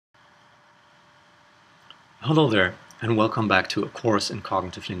Hello there, and welcome back to a course in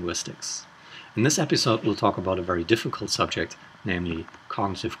cognitive linguistics. In this episode, we'll talk about a very difficult subject, namely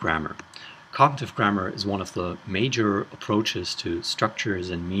cognitive grammar. Cognitive grammar is one of the major approaches to structures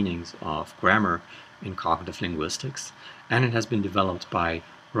and meanings of grammar in cognitive linguistics, and it has been developed by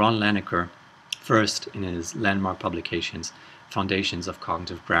Ron Langacker, first in his landmark publications, Foundations of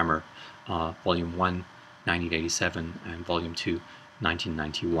Cognitive Grammar, Volume 1, 1987, and Volume 2,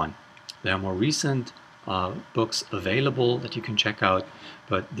 1991. There are more recent books available that you can check out,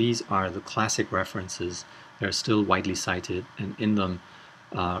 but these are the classic references. They're still widely cited, and in them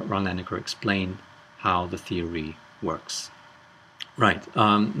Ron Langacker explained how the theory works. Right.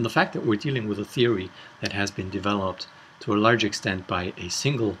 The fact that we're dealing with a theory that has been developed to a large extent by a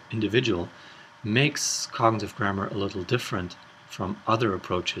single individual makes cognitive grammar a little different from other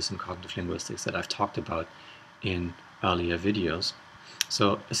approaches in cognitive linguistics that I've talked about in earlier videos.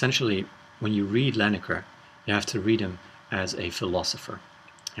 So essentially, when you read Langacker, you have to read him as a philosopher.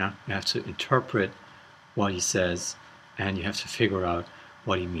 Yeah? You have to interpret what he says, and you have to figure out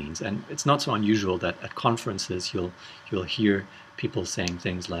what he means. And it's not so unusual that at conferences you'll hear people saying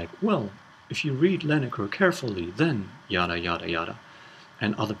things like, well, if you read Langacker carefully, then yada yada yada.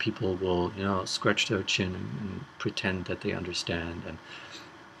 And other people will, scratch their chin and pretend that they understand. And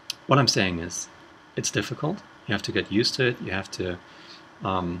what I'm saying is, it's difficult. You have to get used to it. You have to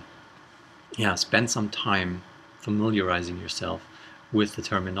spend some time familiarizing yourself with the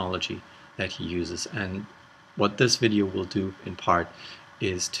terminology that he uses. And what this video will do in part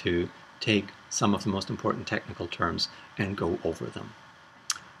is to take some of the most important technical terms and go over them.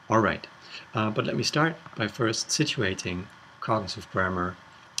 All right, but let me start by first situating cognitive grammar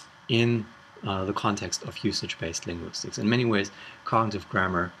in the context of usage-based linguistics. In many ways, cognitive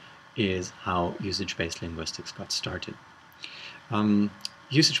grammar is how usage-based linguistics got started.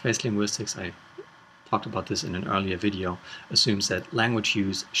 Usage-based linguistics, I talked about this in an earlier video, assumes that language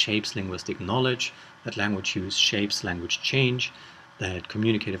use shapes linguistic knowledge, that language use shapes language change, that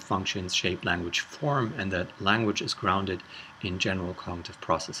communicative functions shape language form, and that language is grounded in general cognitive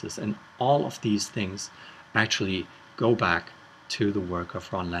processes. And all of these things actually go back to the work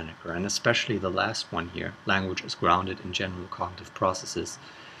of Ron Langacker, and especially the last one here, language is grounded in general cognitive processes,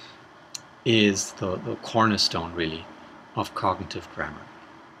 is the cornerstone, really, of cognitive grammar.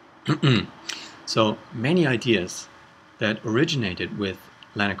 So many ideas that originated with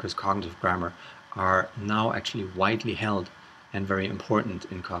Langacker's cognitive grammar are now actually widely held and very important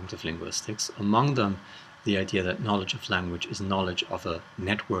in cognitive linguistics. Among them, the idea that knowledge of language is knowledge of a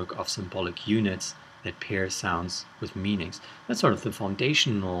network of symbolic units that pair sounds with meanings. That's sort of the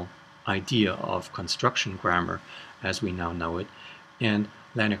foundational idea of construction grammar as we now know it, and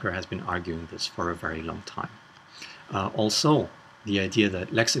Langacker has been arguing this for a very long time. Also, the idea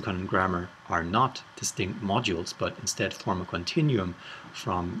that lexicon and grammar are not distinct modules, but instead form a continuum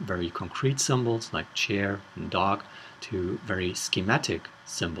from very concrete symbols like chair and dog to very schematic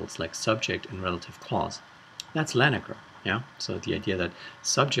symbols like subject and relative clause. That's Langacker. Yeah? So the idea that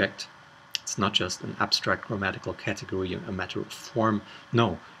subject, it's not just an abstract grammatical category, a matter of form.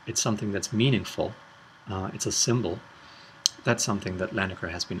 No, it's something that's meaningful. It's a symbol. That's something that Langacker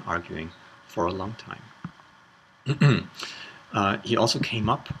has been arguing for a long time. He also came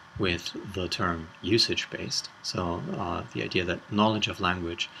up with the term usage-based, so the idea that knowledge of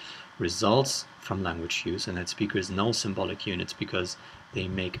language results from language use and that speakers know symbolic units because they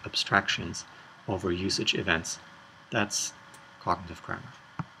make abstractions over usage events. That's cognitive grammar.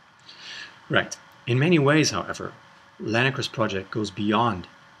 Right. In many ways, however, Langacker's project goes beyond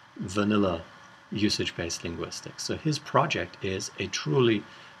vanilla usage-based linguistics. So his project is a truly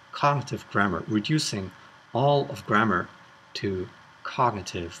cognitive grammar, reducing all of grammar to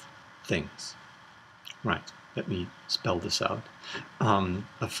cognitive things. Right, let me spell this out.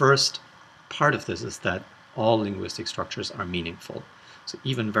 The first part of this is that all linguistic structures are meaningful. So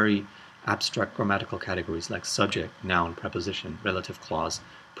even very abstract grammatical categories like subject, noun, preposition, relative clause,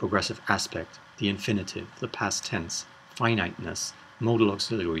 progressive aspect, the infinitive, the past tense, finiteness, modal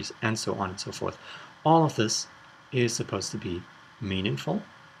auxiliaries, and so on and so forth. All of this is supposed to be meaningful.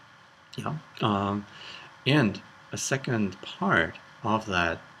 Yeah. And a second part of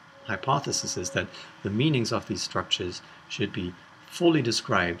that hypothesis is that the meanings of these structures should be fully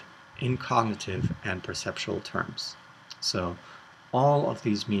described in cognitive and perceptual terms. So all of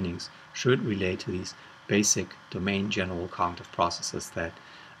these meanings should relate to these basic domain general cognitive processes that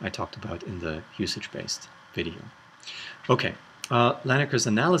I talked about in the usage-based video. Okay, Langacker's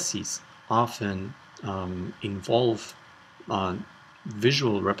analyses often involve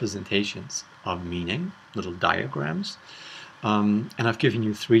visual representations of meaning, little diagrams. And I've given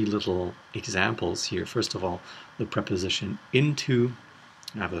you three little examples here. First of all, the preposition into.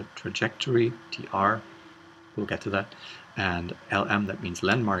 I have a trajectory, TR, we'll get to that, and LM, that means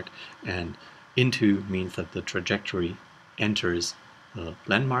landmark, and into means that the trajectory enters the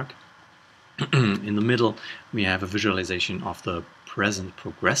landmark. In the middle, we have a visualization of the present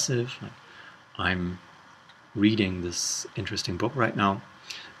progressive. Like, I'm reading this interesting book right now,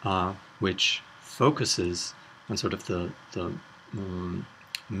 which focuses on sort of the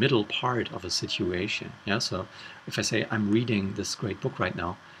middle part of a situation. Yeah, so if I say I'm reading this great book right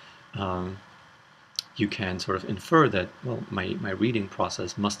now, you can sort of infer that, well, my reading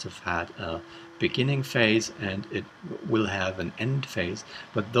process must have had a beginning phase and it will have an end phase,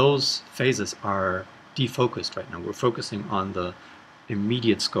 but those phases are defocused right now. We're focusing on the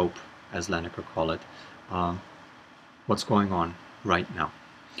immediate scope, as Langacker call it, what's going on right now.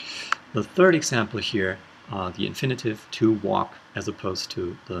 The third example here, the infinitive to walk as opposed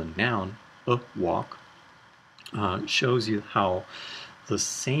to the noun a walk, shows you how the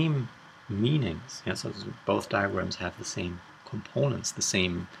same meanings, yeah, so both diagrams have the same components, the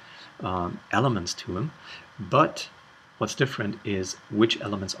same elements to them, but what's different is which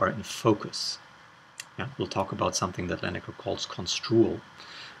elements are in focus. Yeah, we'll talk about something that Langacker calls construal.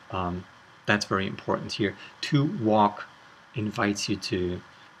 That's very important here. To walk invites you to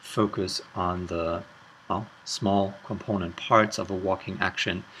focus on the small component parts of a walking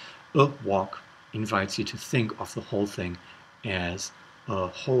action. A walk invites you to think of the whole thing as a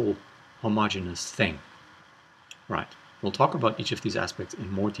whole homogeneous thing. Right. We'll talk about each of these aspects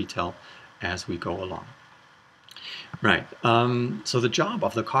in more detail as we go along. Right. So the job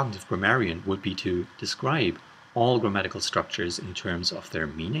of the cognitive grammarian would be to describe all grammatical structures in terms of their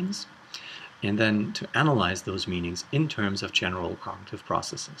meanings, and then to analyze those meanings in terms of general cognitive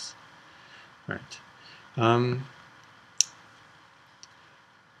processes. Right.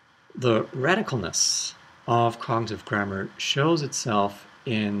 The radicalness of cognitive grammar shows itself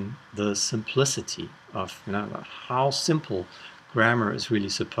in the simplicity of how simple grammar is really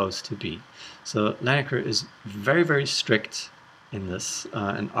supposed to be. So Langacker is very, very strict in this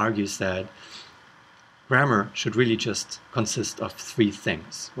and argues that grammar should really just consist of three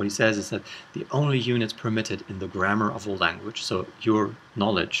things. What he says is that the only units permitted in the grammar of a language, so your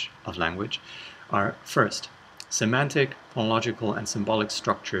knowledge of language, are first, semantic, phonological, and symbolic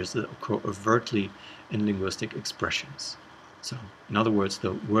structures that occur overtly in linguistic expressions. So, in other words,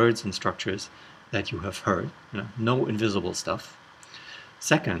 the words and structures that you have heard, no invisible stuff.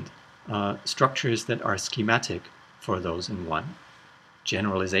 Second, structures that are schematic for those in one,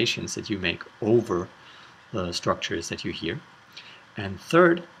 generalizations that you make over the structures that you hear. And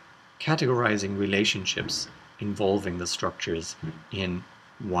third, categorizing relationships involving the structures in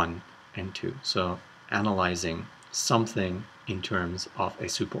 1 and 2. So analyzing something in terms of a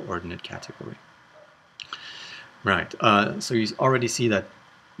superordinate category. Right, so you already see that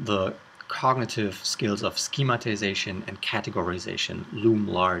the cognitive skills of schematization and categorization loom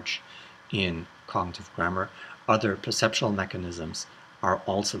large in cognitive grammar. Other perceptual mechanisms are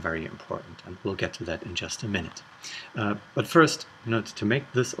also very important, and we'll get to that in just a minute. But first, to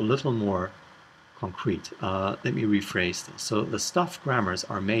make this a little more concrete, let me rephrase this. So the stuff grammars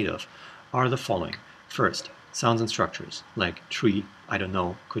are made of are the following. First, sounds and structures, like tree, I don't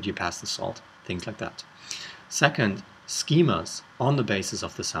know, could you pass the salt, things like that. Second, schemas on the basis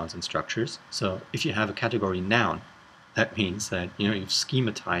of the sounds and structures. So if you have a category noun, that means that you've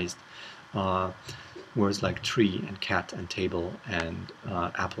schematized words like tree and cat and table and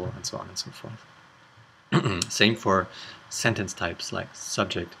apple and so on and so forth. Same for sentence types like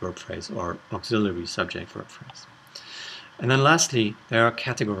subject, verb phrase, or auxiliary subject, verb phrase. And then lastly, there are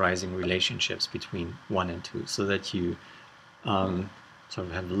categorizing relationships between 1 and 2, so that you sort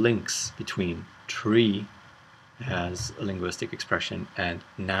of have links between tree as a linguistic expression and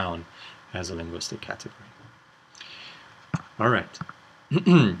noun as a linguistic category. All right,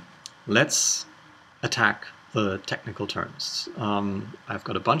 let's attack the technical terms. I've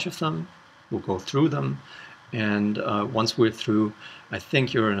got a bunch of them. We'll go through them, and once we're through, I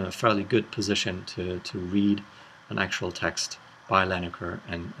think you're in a fairly good position to read an actual text by Langacker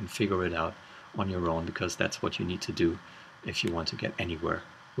and figure it out on your own, because that's what you need to do if you want to get anywhere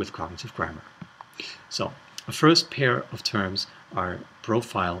with cognitive grammar. So, the first pair of terms are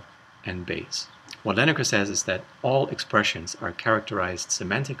profile and base. What Langacker says is that all expressions are characterized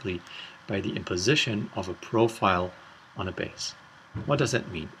semantically by the imposition of a profile on a base. What does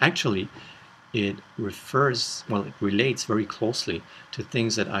that mean? Actually, it relates very closely to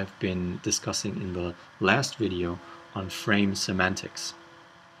things that I've been discussing in the last video on frame semantics.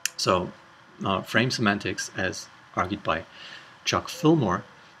 So, frame semantics, as argued by Chuck Fillmore,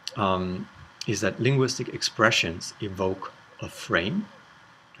 is that linguistic expressions evoke a frame,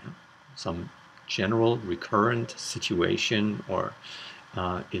 some general recurrent situation or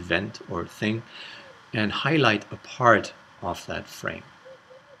event or thing, and highlight a part of that frame.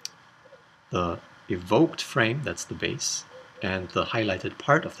 The evoked frame, that's the base, and the highlighted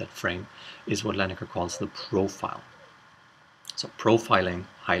part of that frame is what Langacker calls the profile. So profiling,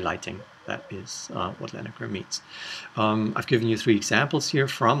 highlighting, that is what Langacker means. I've given you 3 examples here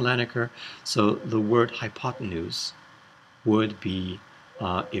from Langacker. So the word hypotenuse would be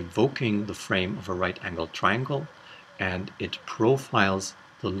evoking the frame of a right-angled triangle, and it profiles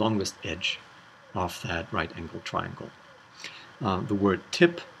the longest edge of that right-angled triangle. The word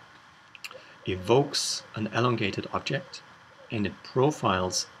tip evokes an elongated object, and it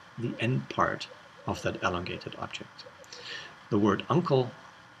profiles the end part of that elongated object. The word uncle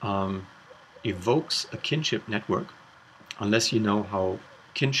evokes a kinship network. Unless you know how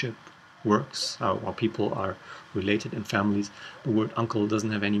kinship works, how people are related in families, the word uncle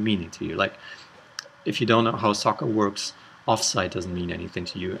doesn't have any meaning to you. Like, if you don't know how soccer works, offside doesn't mean anything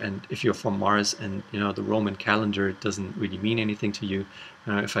to you. And if you're from Mars and the Roman calendar doesn't really mean anything to you,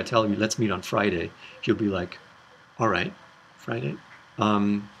 if I tell you let's meet on Friday, you'll be like, all right, Friday?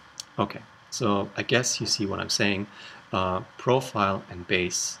 Okay, so I guess you see what I'm saying. Profile and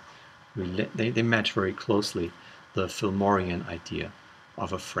base, they match very closely the Fillmorian idea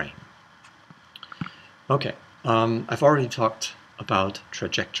of a frame. Okay, I've already talked about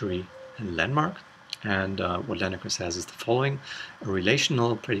trajectory and landmark, and what Langacker says is the following: a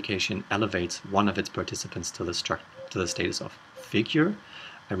relational predication elevates one of its participants to the status of figure.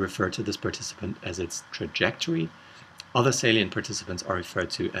 I refer to this participant as its trajectory. Other salient participants are referred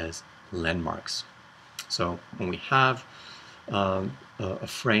to as landmarks. So when we have a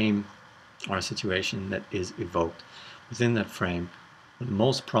frame or a situation that is evoked, within that frame, the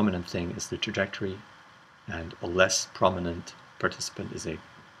most prominent thing is the trajectory, and a less prominent participant is a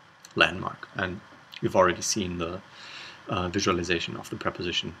landmark. And you've already seen the visualization of the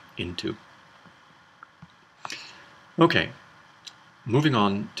preposition into. Okay, moving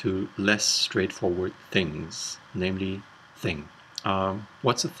on to less straightforward things, namely thing.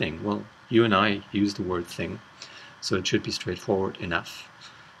 What's a thing? Well, you and I use the word thing, so it should be straightforward enough.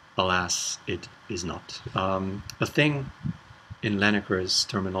 Alas, it is not. A thing, in Langacker's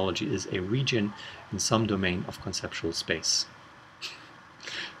terminology, is a region in some domain of conceptual space.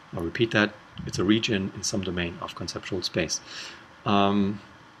 I'll repeat that. It's a region in some domain of conceptual space.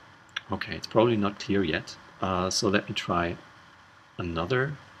 Okay, it's probably not clear yet, so let me try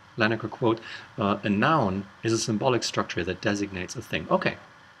another Langacker quote. A noun is a symbolic structure that designates a thing. Okay,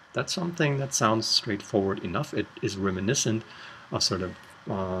 that's something that sounds straightforward enough. It is reminiscent of sort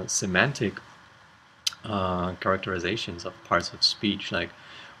of semantic characterizations of parts of speech, like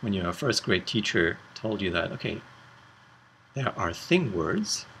when your first grade teacher told you that, okay, there are thing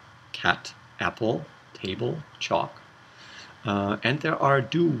words, cat, apple, table, chalk, and there are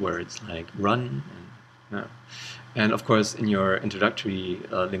do words like run and of course in your introductory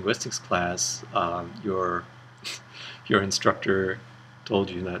linguistics class, your instructor told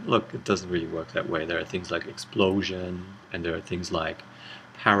you that, look, it doesn't really work that way. There are things like explosion, and there are things like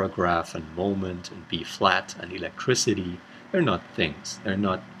paragraph and moment and B flat and electricity. They're not things. They're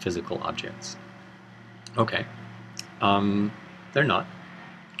not physical objects. Okay, they're not.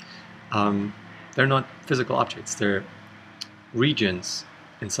 They're not physical objects. They're regions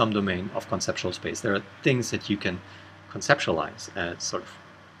in some domain of conceptual space. There are things that you can conceptualize as sort of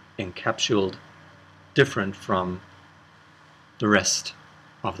encapsulated, different from the rest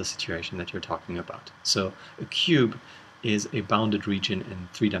of the situation that you're talking about. So a cube is a bounded region in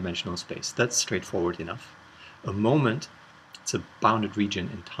three-dimensional space. That's straightforward enough. A moment, it's a bounded region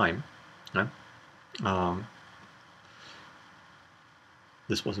in time.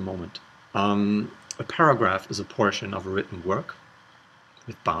 This was a moment. A paragraph is a portion of a written work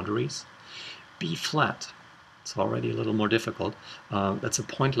with boundaries. B flat, it's already a little more difficult. That's a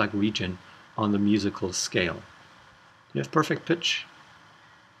point-like region on the musical scale. Do you have perfect pitch?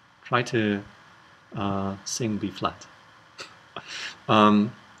 Try to sing B flat.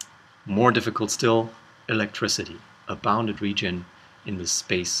 More difficult still, electricity, a bounded region in the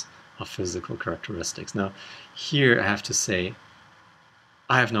space of physical characteristics. Now, here I have to say,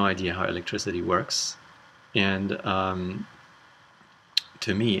 I have no idea how electricity works, and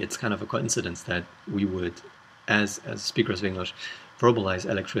to me, it's kind of a coincidence that we would, as speakers of English, verbalize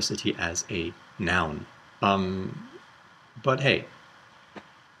electricity as a noun. But hey,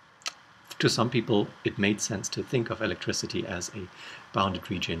 to some people, it made sense to think of electricity as a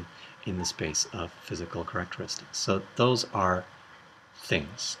bounded region in the space of physical characteristics. So those are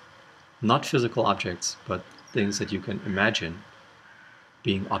things, not physical objects, but things that you can imagine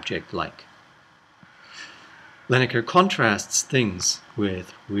being object-like. Langacker contrasts things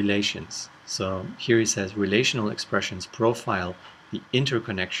with relations. So here he says relational expressions profile the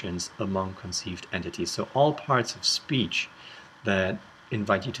interconnections among conceived entities. So all parts of speech that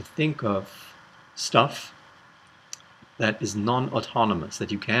invite you to think of stuff that is non-autonomous,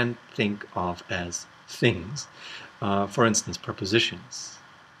 that you can think of as things. For instance, prepositions,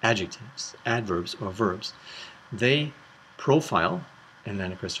 adjectives, adverbs, or verbs. They profile, in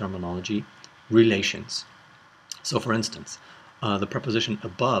Langacker's terminology, relations. So for instance, the preposition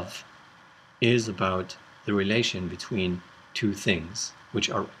above is about the relation between two things which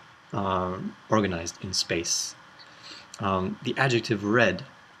are organized in space. The adjective red,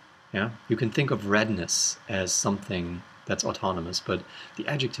 yeah, you can think of redness as something that's autonomous, but the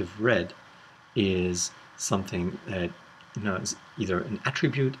adjective red is something that is either an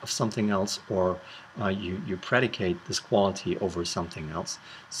attribute of something else, or you predicate this quality over something else.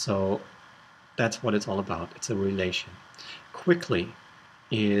 So that's what it's all about. It's a relation. Quickly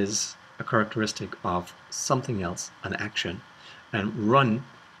is a characteristic of something else, an action, and run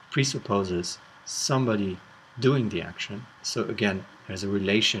presupposes somebody doing the action. So again, there's a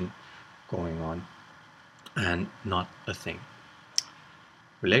relation going on and not a thing.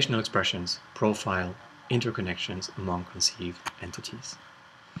 Relational expressions profile interconnections among conceived entities.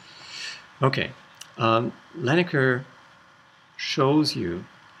 Okay, Langacker shows you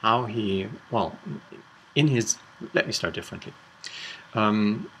how he, well, in his, let me start differently.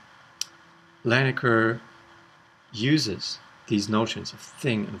 Langacker uses these notions of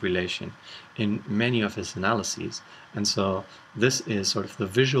thing and relation in many of his analyses, and so this is sort of the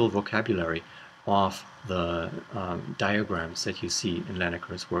visual vocabulary of the diagrams that you see in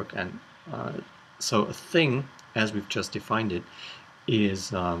Langacker's work. And so a thing, as we've just defined it,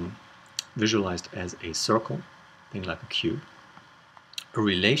 is visualized as a circle, thing like a cube. A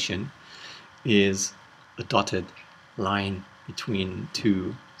relation is a dotted line between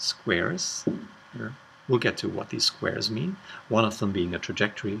two squares. Here, we'll get to what these squares mean. One of them being a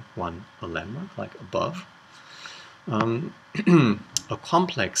trajectory, one a landmark, like above. A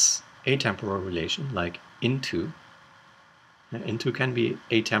complex atemporal relation, like into. Into can be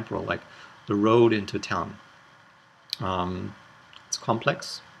atemporal, like the road into town. It's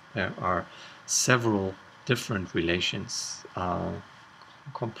complex. There are several different relations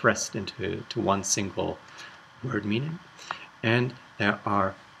compressed into one single word meaning, and there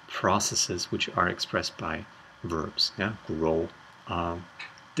are processes which are expressed by verbs, yeah, grow,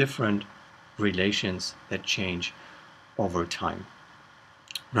 different relations that change over time.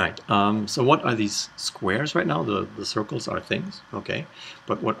 Right, so what are these squares right now? The circles are things, okay,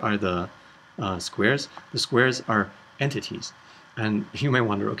 but what are the squares? The squares are entities, and you may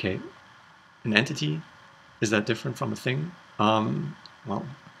wonder, okay, an entity, is that different from a thing? Well,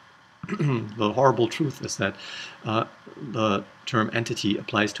 the horrible truth is that the term entity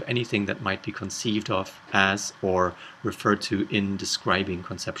applies to anything that might be conceived of as or referred to in describing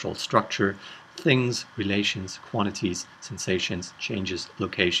conceptual structure, things, relations, quantities, sensations, changes,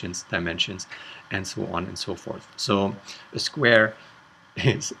 locations, dimensions, and so on and so forth. So a square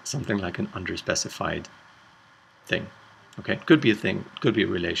is something like an underspecified thing. Okay, it could be a thing, it could be a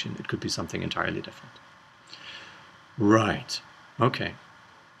relation, it could be something entirely different. Right, okay.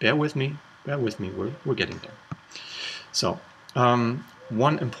 Bear with me, we're getting there. So,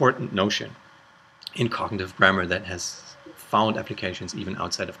 one important notion in cognitive grammar that has found applications even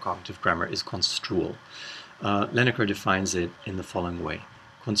outside of cognitive grammar is construal. Langacker defines it in the following way.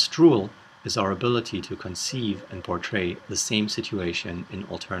 Construal is our ability to conceive and portray the same situation in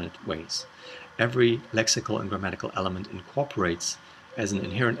alternate ways. Every lexical and grammatical element incorporates, as an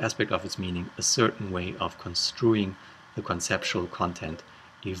inherent aspect of its meaning, a certain way of construing the conceptual content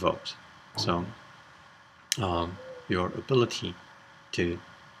evoked. So your ability to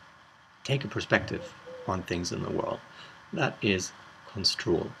take a perspective on things in the world, that is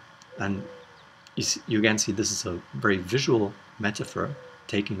construal. And you again see this is a very visual metaphor,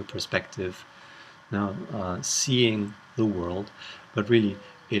 taking a perspective, now seeing the world, but really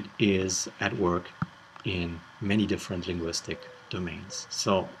it is at work in many different linguistic domains.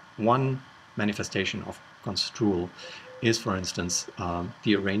 So one manifestation of construal is, for instance,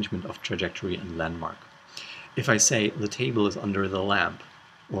 the arrangement of trajectory and landmark. If I say the table is under the lamp,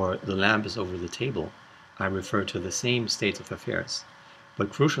 or the lamp is over the table, I refer to the same states of affairs.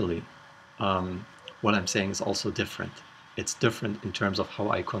 But crucially, what I'm saying is also different. It's different in terms of how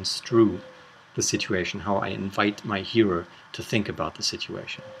I construe the situation, how I invite my hearer to think about the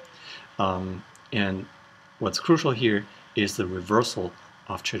situation. And what's crucial here is the reversal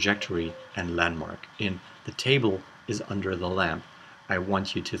of trajectory and landmark. In the table is under the lamp, I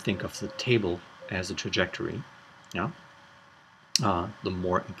want you to think of the table as a trajectory, yeah? The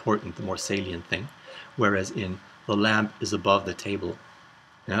more important, the more salient thing, whereas in the lamp is above the table.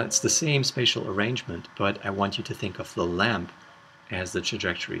 Now, it's the same spatial arrangement, but I want you to think of the lamp as the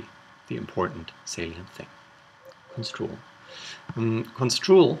trajectory, the important salient thing. Construal.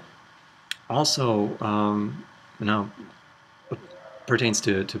 Construal also pertains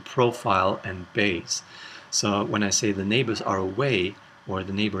to profile and base. So when I say the neighbors are away or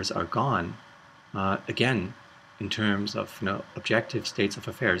the neighbors are gone, again, in terms of objective states of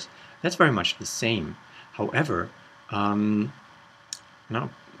affairs, that's very much the same. However, you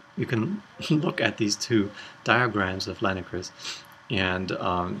can look at these two diagrams of Lannacker's and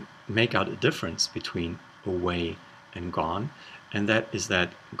make out a difference between away and gone, and that is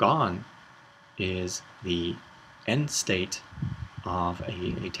that gone is the end state of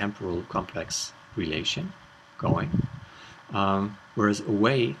a temporal complex relation, going, whereas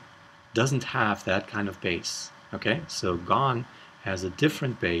away doesn't have that kind of base. Okay, so gone has a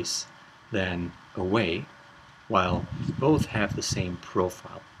different base than away, while both have the same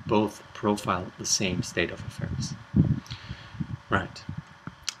profile. Both profile the same state of affairs. Right.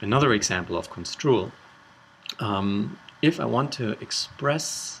 Another example of construal. If I want to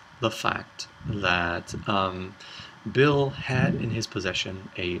express the fact that Bill had in his possession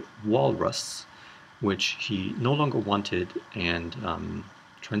a walrus, which he no longer wanted and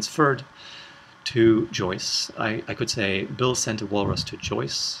transferred to Joyce, I could say Bill sent a walrus to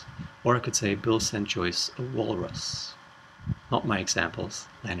Joyce, or I could say Bill sent Joyce a walrus. Not my examples.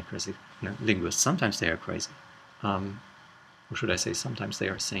 Lannacker's linguists. Sometimes they are crazy. Or should I say sometimes they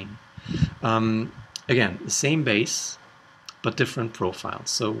are sane. Again, the same base, but different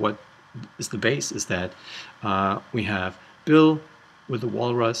profiles. So what is the base is that we have Bill with a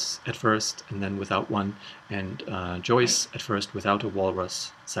walrus at first, and then without one, and Joyce at first without a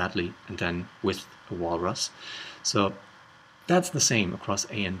walrus, sadly, and then with a walrus. So that's the same across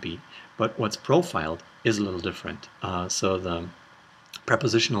A and B, but what's profiled is a little different. So the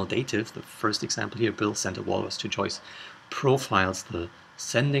prepositional dative, the first example here, Bill sent a walrus to Joyce, profiles the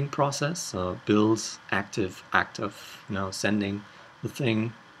sending process. So Bill's active act of sending the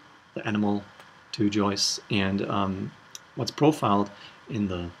thing, the animal, to Joyce, and what's profiled in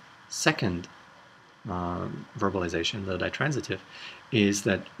the second verbalization, the ditransitive, is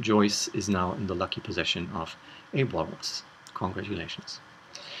that Joyce is now in the lucky possession of a walrus. Congratulations.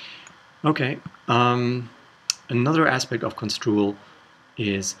 Okay, another aspect of construal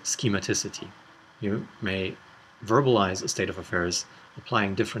is schematicity. You may verbalize a state of affairs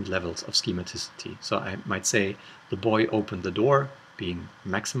applying different levels of schematicity. So I might say the boy opened the door, being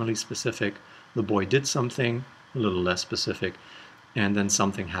maximally specific, the boy did something, a little less specific, and then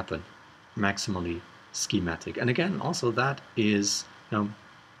something happened, maximally schematic. And again, also that is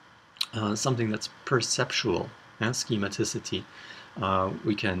something that's perceptual, schematicity.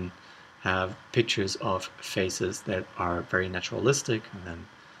 We can have pictures of faces that are very naturalistic, and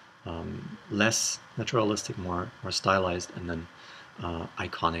then less naturalistic, more stylized, and then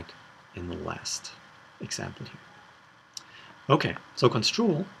iconic in the last example here. Okay, so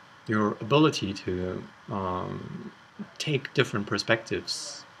construal, your ability to take different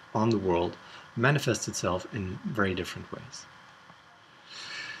perspectives on the world, manifests itself in very different ways.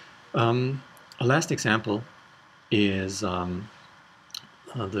 A last example is the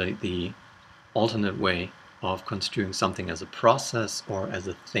alternate way of construing something as a process or as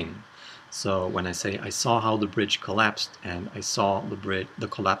a thing. So when I say I saw how the bridge collapsed and I saw the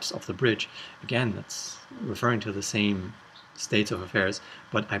collapse of the bridge, again, that's referring to the same states of affairs,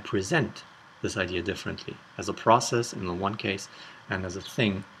 but I present this idea differently, as a process in the one case and as a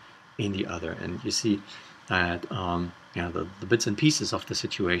thing in the other. And you see that the bits and pieces of the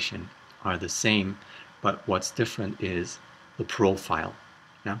situation are the same, but what's different is the profile.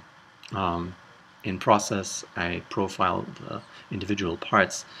 Yeah? In process, I profile the individual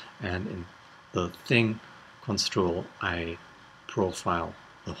parts, and in the thing construal, I profile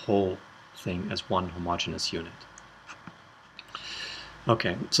the whole thing as one homogeneous unit.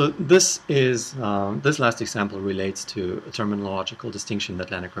 Okay, so this last example relates to a terminological distinction that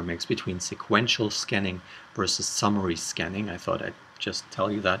Langacker makes between sequential scanning versus summary scanning. I thought I'd just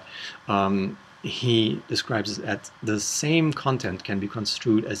tell you that. He describes it as the same content can be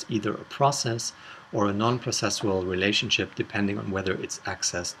construed as either a process or a non-processual relationship, depending on whether it's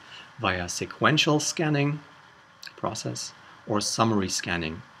accessed via sequential scanning, process, or summary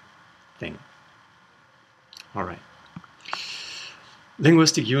scanning, thing. All right.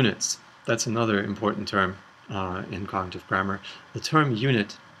 Linguistic units. that's another important term in cognitive grammar. The term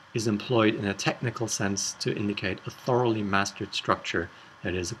unit is employed in a technical sense to indicate a thoroughly mastered structure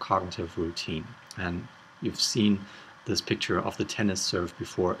that is a cognitive routine. And you've seen this picture of the tennis serve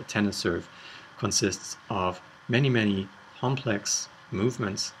before. A tennis serve consists of many, many complex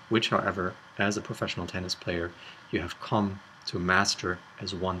movements, which, however, as a professional tennis player, you have come to master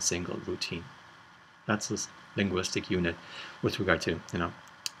as one single routine. That's this linguistic unit with regard to,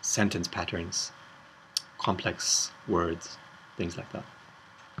 sentence patterns, complex words, things like that.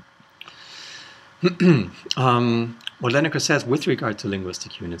 What Langacker says with regard to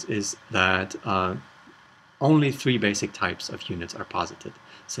linguistic units is that only three basic types of units are posited: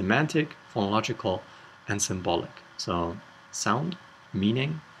 semantic, phonological, and symbolic. So sound,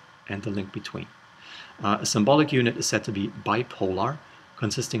 meaning, and the link between. A symbolic unit is said to be bipolar,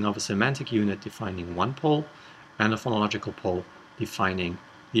 consisting of a semantic unit defining one pole and a phonological pole defining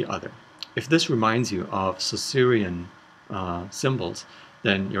the other. If this reminds you of Saussurian symbols,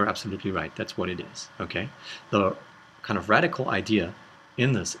 then you're absolutely right. That's what it is. Okay. The kind of radical idea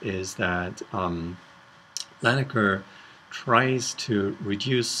in this is that Langacker tries to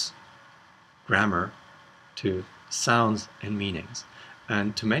reduce grammar to sounds and meanings.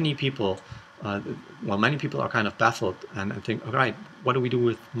 And to many people, many people are kind of baffled and think, all right, what do we do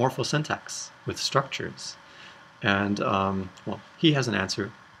with morphosyntax, with structures? And he has an answer.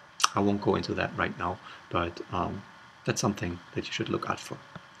 I won't go into that right now, but that's something that you should look out for.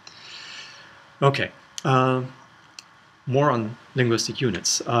 Okay, more on linguistic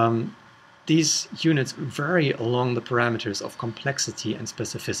units. These units vary along the parameters of complexity and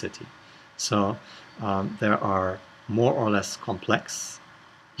specificity. So there are more or less complex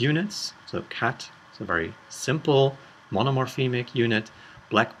units. So cat is a very simple monomorphemic unit.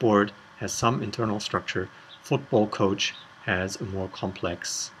 Blackboard has some internal structure. Football coach has a more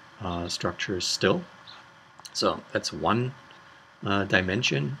complex structure still. So that's one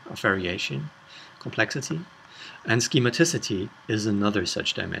dimension of variation, complexity. And schematicity is another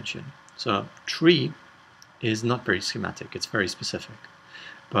such dimension. So tree is not very schematic, it's very specific.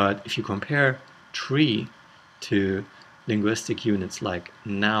 But if you compare tree to linguistic units like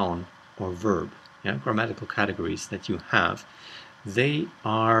noun or verb, grammatical categories that you have, they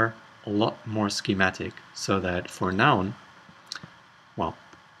are a lot more schematic, so that for noun,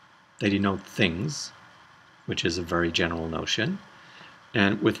 they denote things, which is a very general notion.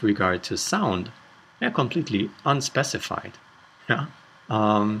 And with regard to sound, they're completely unspecified.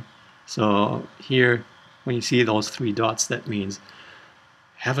 So here, when you see those three dots, that means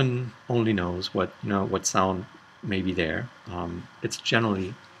heaven only knows what sound may be there. It's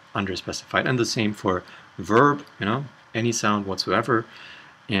generally underspecified, and the same for verb. Any sound whatsoever.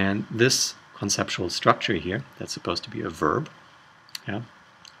 And this conceptual structure here, that's supposed to be a verb,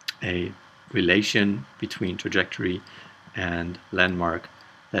 a relation between trajectory and landmark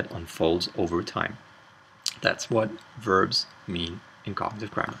that unfolds over time. That's what verbs mean in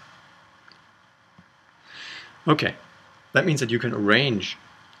cognitive grammar. Okay, that means that you can arrange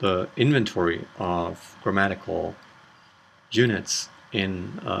the inventory of grammatical units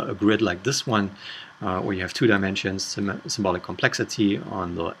in a grid like this one, where you have two dimensions, symbolic complexity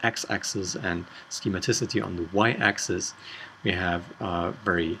on the x-axis and schematicity on the y-axis. We have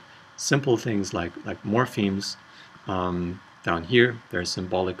very simple things like morphemes. Down here, they're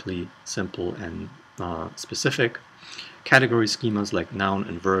symbolically simple and specific. Category schemas like noun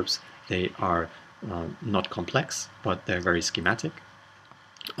and verbs, they are not complex, but they're very schematic.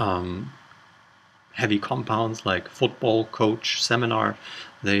 Heavy compounds like football, coach, seminar,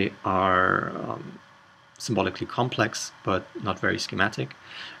 they are symbolically complex, but not very schematic.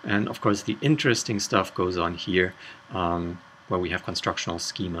 And of course, the interesting stuff goes on here, where we have constructional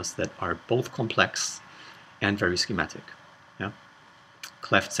schemas that are both complex and very schematic.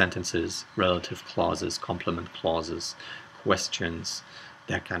 Cleft sentences, relative clauses, complement clauses, questions,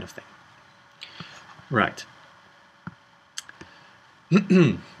 that kind of thing. Right.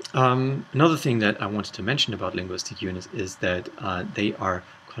 Another thing that I wanted to mention about linguistic units is that they are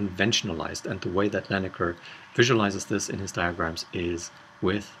conventionalized, and the way that Langacker visualizes this in his diagrams is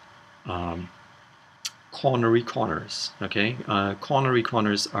with cornery corners. Okay, cornery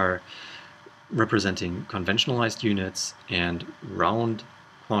corners are representing conventionalized units, and round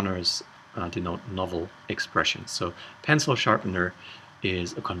corners denote novel expressions. So pencil sharpener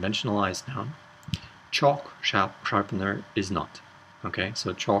is a conventionalized noun. Chalk sharpener is not. Okay,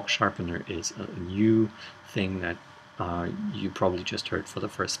 so chalk sharpener is a new thing that you probably just heard for the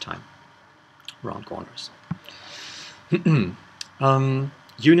first time. Round corners.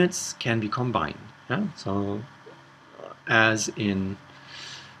 Units can be combined. So as in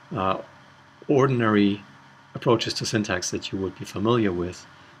ordinary approaches to syntax that you would be familiar with,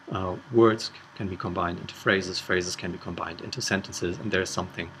 words can be combined into phrases, phrases can be combined into sentences, and there's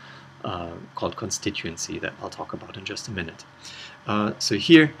something called constituency that I'll talk about in just a minute. So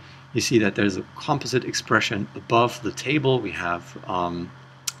here you see that there's a composite expression above the table. We have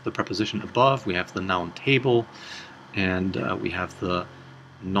the preposition above, we have the noun table, and we have the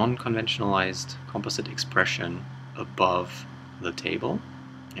non-conventionalized composite expression above the table.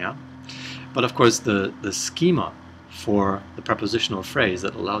 Yeah. But of course the schema for the prepositional phrase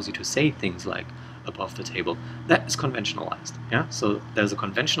that allows you to say things like above the table, that is conventionalized. Yeah. So there's a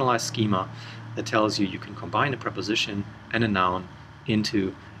conventionalized schema that tells you can combine a preposition and a noun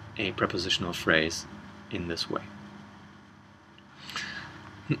into a prepositional phrase in this way.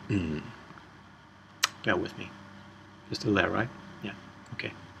 Bear with me. You're still there, right? Yeah.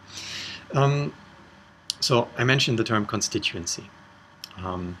 Okay. So I mentioned the term constituency,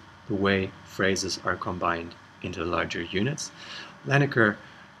 the way phrases are combined into larger units. Langacker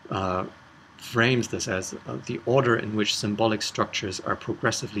frames this as the order in which symbolic structures are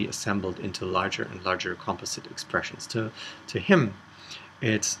progressively assembled into larger and larger composite expressions. To him,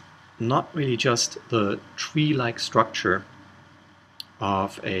 it's not really just the tree-like structure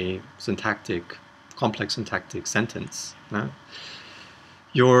of a complex syntactic sentence.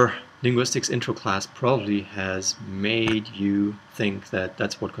 Your linguistics intro class probably has made you think that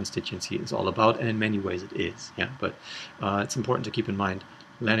that's what constituency is all about, and in many ways it is. Yeah, but it's important to keep in mind,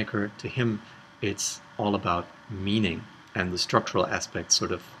 Langacker, to him, it's all about meaning, and the structural aspects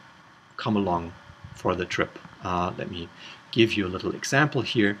sort of come along for the trip. Let me give you a little example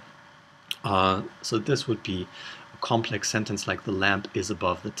here. So this would be a complex sentence like the lamp is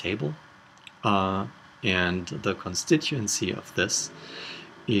above the table, and the constituency of this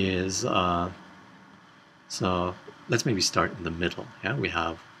is, so let's maybe start in the middle. Yeah, we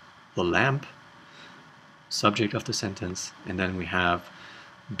have the lamp, subject of the sentence, and then we have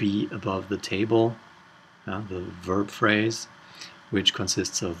be above the table, the verb phrase, which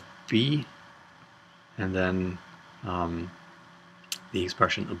consists of be, and then the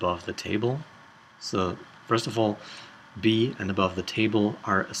expression above the table. So first of all, be and above the table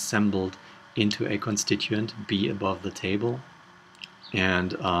are assembled into a constituent, be above the table,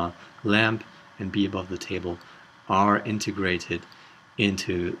 and lamp and be above the table are integrated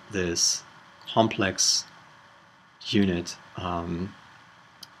into this complex unit.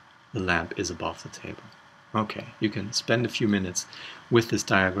 The lamp is above the table. Okay, you can spend a few minutes with this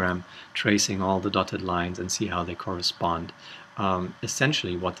diagram, tracing all the dotted lines and see how they correspond.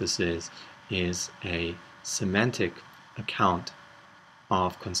 Essentially what this is a semantic account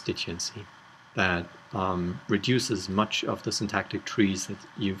of constituency that reduces much of the syntactic trees that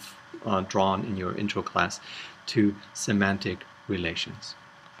you've drawn in your intro class to semantic relations.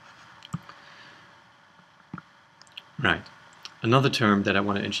 Right. Another term that I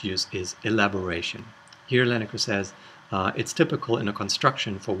want to introduce is elaboration. Here Langacker says it's typical in a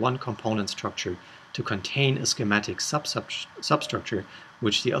construction for one component structure to contain a schematic substructure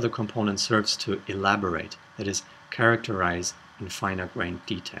which the other component serves to elaborate, that is, characterize in finer grained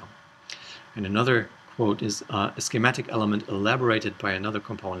detail. And another quote is, a schematic element elaborated by another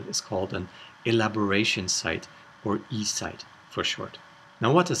component is called an elaboration site, or E-site for short.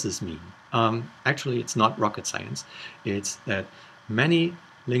 Now what does this mean? Actually, it's not rocket science. It's that many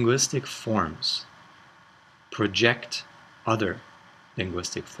linguistic forms project other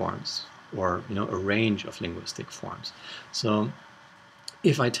linguistic forms, or a range of linguistic forms. So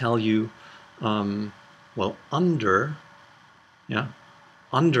if I tell you, well, under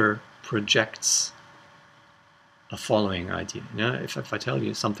projects a following idea. If I tell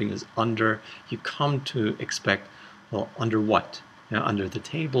you something is under, you come to expect, well, under what? Under the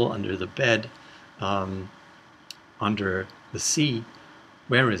table, under the bed, under the sea.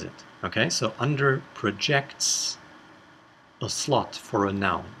 Where is it? Okay, so under projects a slot for a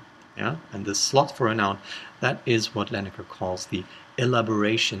noun. Yeah, and the slot for a noun, that is what Langacker calls the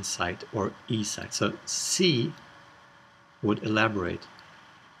elaboration site, or E-site. So C would elaborate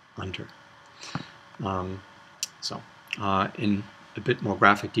under. In a bit more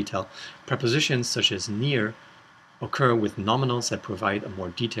graphic detail, prepositions such as near occur with nominals that provide a more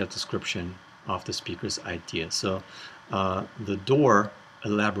detailed description of the speaker's idea. So the door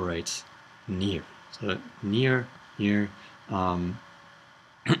elaborates near. So near, the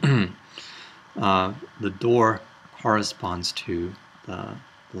door corresponds to the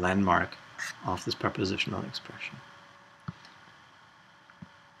landmark of this prepositional expression.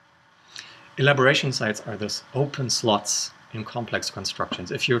 Elaboration sites are thus open slots in complex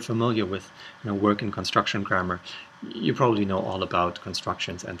constructions. If you're familiar with work in construction grammar, you probably know all about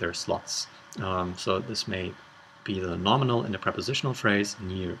constructions and their slots. So this may be the nominal in a prepositional phrase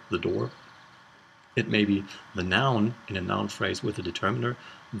near the door. It may be the noun in a noun phrase with a determiner,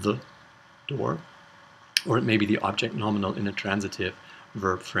 the door. Or it may be the object nominal in a transitive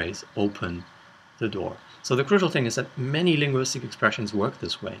verb phrase, open the door. So the crucial thing is that many linguistic expressions work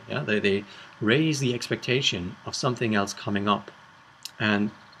this way. Yeah? They raise the expectation of something else coming up.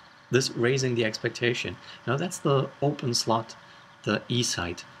 And this raising the expectation, now that's the open slot, the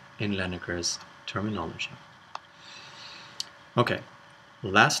E-site in Langacker's terminology. Okay,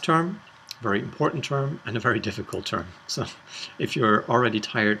 last term, very important term and a very difficult term. So if you're already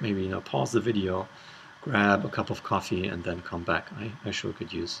tired, maybe pause the video, grab a cup of coffee, and then come back. I sure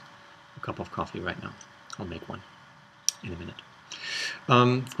could use a cup of coffee right now. I'll make one in a minute.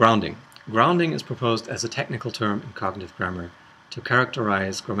 Grounding. Grounding is proposed as a technical term in cognitive grammar to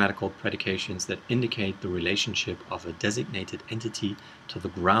characterize grammatical predications that indicate the relationship of a designated entity to the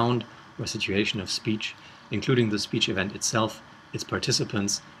ground or situation of speech, including the speech event itself, its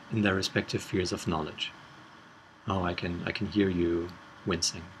participants, in their respective spheres of knowledge. Oh, I can hear you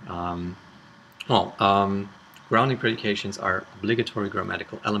wincing. Grounding predications are obligatory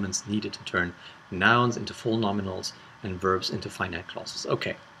grammatical elements needed to turn nouns into full nominals and verbs into finite clauses.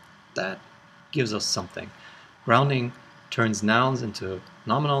 Okay, that gives us something. Grounding turns nouns into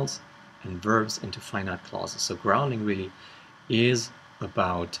nominals and verbs into finite clauses. So grounding really is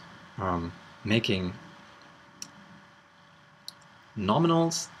about making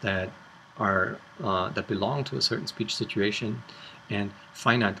nominals that belong to a certain speech situation and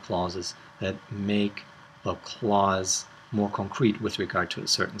finite clauses that make a clause more concrete with regard to a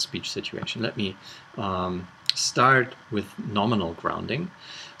certain speech situation. Let me start with nominal grounding.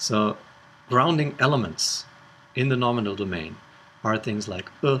 So grounding elements in the nominal domain are things like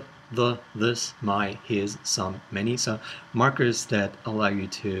the, this, my, his, some, many. So markers that allow you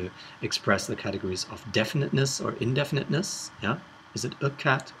to express the categories of definiteness or indefiniteness. Yeah, is it a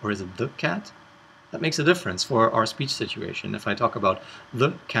cat or is it the cat? That makes a difference for our speech situation. If I talk about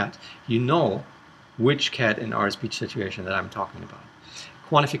the cat, you know which cat in our speech situation that I'm talking about.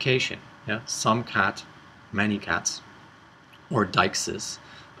 Quantification, yeah, some cat, many cats, or deixes,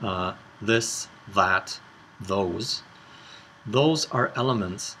 this, that, those. Those are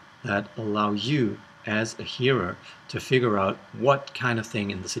elements that allow you as a hearer to figure out what kind of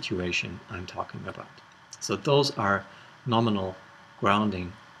thing in the situation I'm talking about. So those are nominal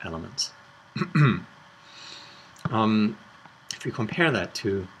grounding elements. If we compare that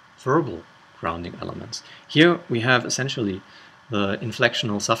to verbal grounding elements, here we have essentially the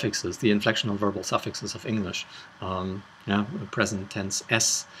inflectional suffixes, the inflectional verbal suffixes of English. Present tense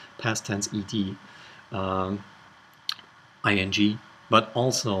S, past tense ed, ing, but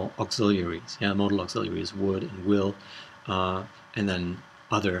also auxiliaries, modal auxiliaries, would and will, and then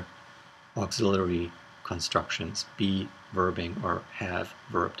other auxiliary constructions, be verbing or have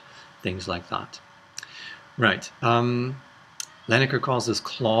verbed, things like that. Right. Langacker calls this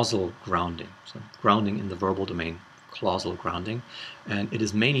clausal grounding, so grounding in the verbal domain, clausal grounding, and it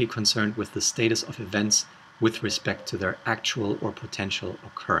is mainly concerned with the status of events with respect to their actual or potential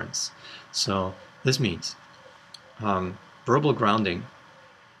occurrence. So this means verbal grounding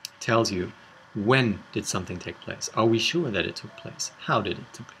tells you when did something take place. Are we sure that it took place? How did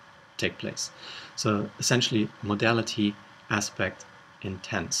it take place? So essentially modality, aspect, and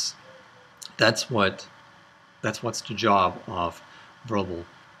tense. That's what's the job of verbal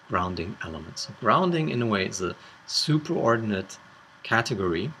grounding elements. So grounding, in a way, is a superordinate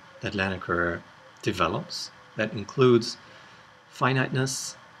category that Langacker develops that includes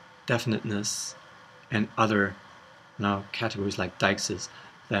finiteness, definiteness, and other categories like deixes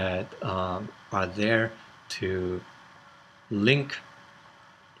that are there to link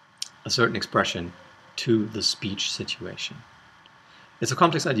a certain expression to the speech situation. It's a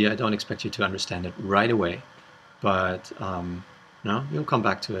complex idea. I don't expect you to understand it right away, but you'll come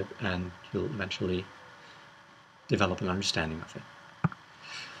back to it and you'll eventually develop an understanding of it.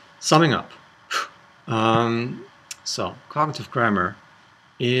 Summing up, so cognitive grammar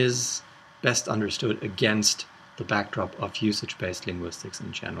is best understood against the backdrop of usage-based linguistics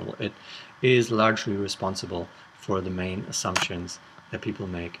in general. It is largely responsible for the main assumptions that people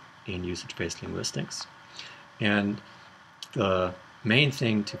make in usage-based linguistics. And the main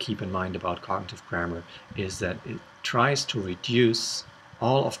thing to keep in mind about cognitive grammar is that it tries to reduce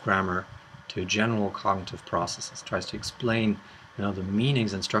all of grammar to general cognitive processes, tries to explain the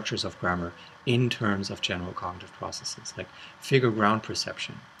meanings and structures of grammar in terms of general cognitive processes, like figure ground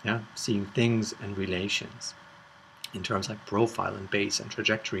perception, seeing things and relations, in terms like profile and base and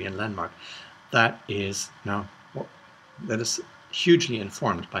trajectory and landmark, that is hugely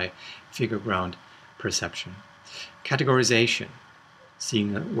informed by figure ground perception. Categorization,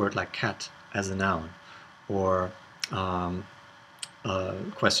 seeing a word like cat as a noun, or a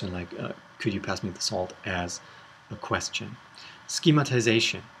question like could you pass me the salt as a question.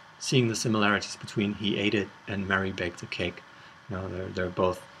 Schematization, seeing the similarities between he ate it and Mary baked a cake. They're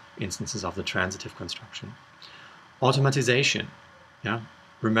both instances of the transitive construction. Automatization,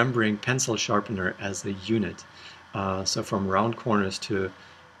 remembering pencil sharpener as a unit. So from round corners to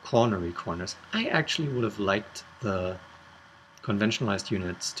cornery corners. I actually would have liked the conventionalized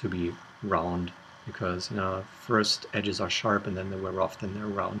units to be round, because first edges are sharp and then they were rough, then they're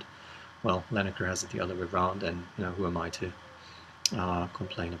round. Well, Langacker has it the other way around, and who am I to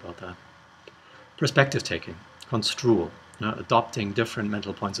complain about that? Perspective taking, construal, adopting different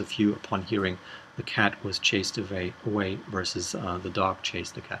mental points of view upon hearing the cat was chased away versus the dog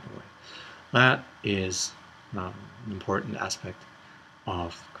chased the cat away. That is an important aspect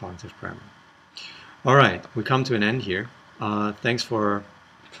of cognitive grammar. All right, we come to an end here. Thanks for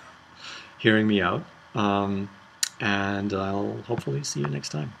hearing me out, and I'll hopefully see you next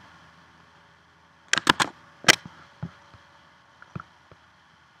time.